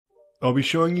I'll be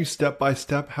showing you step by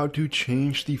step how to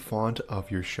change the font of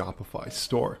your Shopify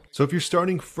store. So if you're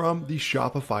starting from the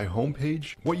Shopify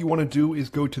homepage, what you want to do is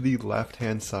go to the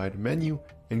left-hand side menu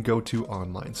and go to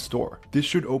Online Store. This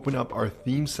should open up our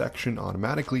theme section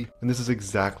automatically, and this is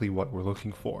exactly what we're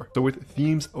looking for. So with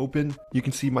themes open, you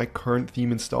can see my current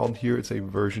theme installed here. It's a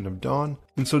version of Dawn.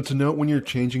 And so to note when you're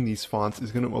changing these fonts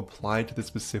is going to apply to the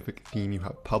specific theme you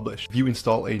have published. If you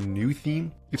install a new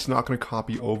theme, it's not going to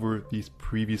copy over the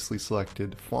previously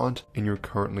selected font in your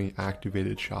currently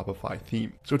activated Shopify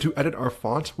theme. So to edit our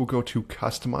font, we'll go to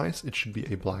Customize. It should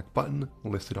be a black button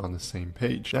listed on the same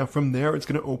page. Now from there, it's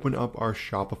going to open up our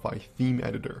Shopify theme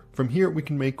editor. From here, we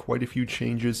can make quite a few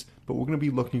changes, but we're going to be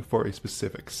looking for a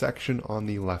specific section on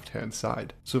the left-hand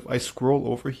side. So if I scroll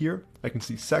over here, I can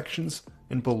see sections,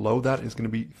 and below that is going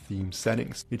to be theme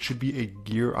settings. It should be a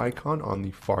gear icon on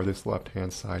the farthest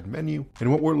left-hand side menu.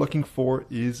 And what we're looking for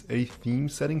is a theme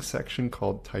settings section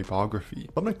called Typography.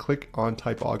 I'm going to click on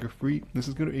Typography. This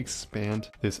is going to expand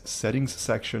this settings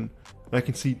section, and I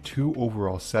can see two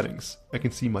overall settings. I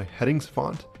can see my headings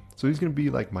font. So these are going to be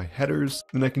like my headers,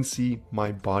 and I can see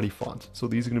my body font. So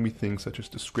these are going to be things such as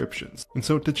descriptions. And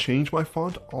so to change my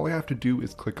font, all I have to do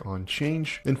is click on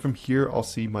change. And from here, I'll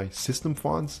see my system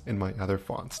fonts and my other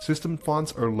fonts. System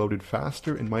fonts are loaded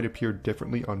faster and might appear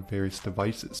differently on various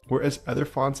devices, whereas other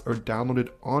fonts are downloaded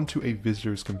onto a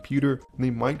visitor's computer and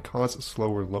they might cause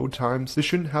slower load times. This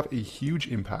shouldn't have a huge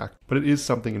impact, but it is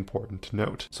something important to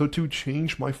note. So to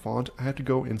change my font, I have to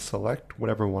go and select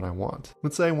whatever one I want.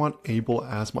 Let's say I want Able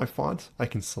as my font. I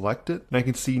can select it, and I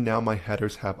can see now my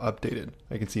headers have updated.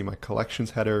 I can see my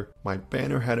collections header, my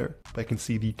banner header, but I can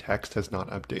see the text has not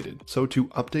updated. So to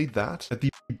update that, at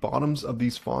the bottoms of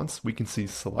these fonts, we can see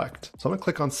select. So I'm gonna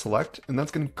click on select, and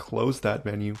that's gonna close that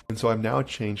menu. And so I've now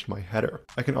changed my header.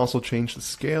 I can also change the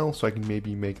scale, so I can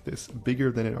maybe make this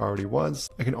bigger than it already was.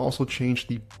 I can also change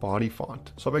the body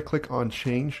font. So if I click on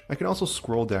change, I can also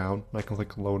scroll down, and I can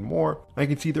click load more. I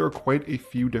can see there are quite a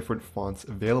few different fonts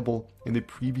available, and the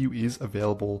preview is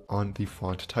available on the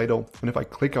font title. And if I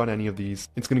click on any of these,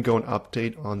 it's going to go and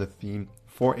update on the theme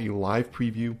for a live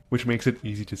preview, which makes it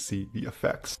easy to see the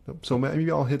effects. So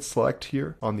maybe I'll hit select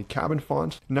here on the cabin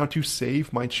font. Now to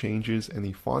save my changes and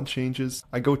the font changes,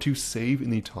 I go to save in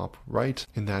the top right,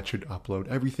 and that should upload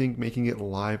everything, making it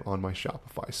live on my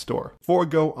Shopify store. Before I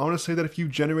go, I want to say that if you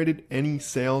generated any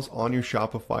sales on your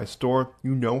Shopify store,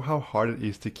 you know how hard it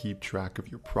is to keep track of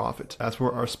your profit. That's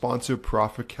where our sponsor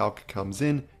Profit Calc comes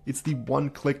in. It's the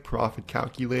one-click profit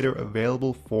calculator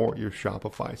available for your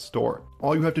Shopify store.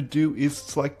 All you have to do is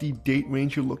select the date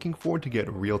range you're looking for to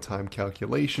get real-time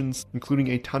calculations, including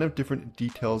a ton of different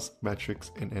details, metrics,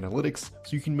 and analytics,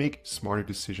 so you can make smarter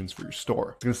decisions for your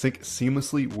store. It's going to sync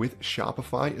seamlessly with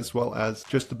Shopify, as well as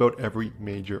just about every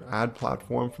major ad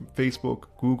platform from Facebook,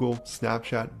 Google,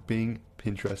 Snapchat, Bing,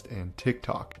 Pinterest, and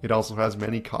TikTok. It also has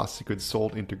many cost of goods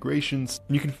sold integrations,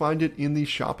 and you can find it in the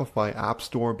Shopify App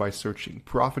Store by searching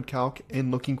Profit Calc and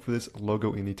looking for this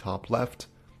logo in the top left.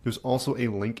 There's also a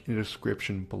link in the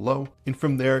description below, and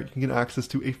from there you can get access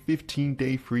to a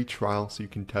 15-day free trial so you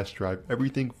can test drive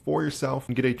everything for yourself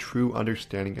and get a true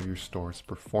understanding of your store's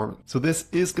performance. So this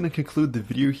is going to conclude the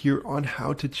video here on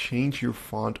how to change your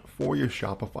font for your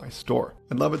Shopify store.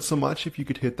 I'd love it so much if you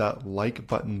could hit that like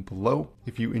button below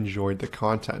if you enjoyed the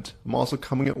content. I'm also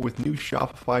coming up with new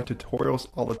Shopify tutorials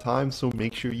all the time, so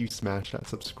make sure you smash that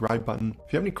subscribe button.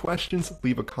 If you have any questions,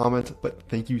 leave a comment, but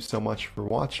thank you so much for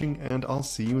watching, and I'll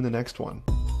see you in the next one.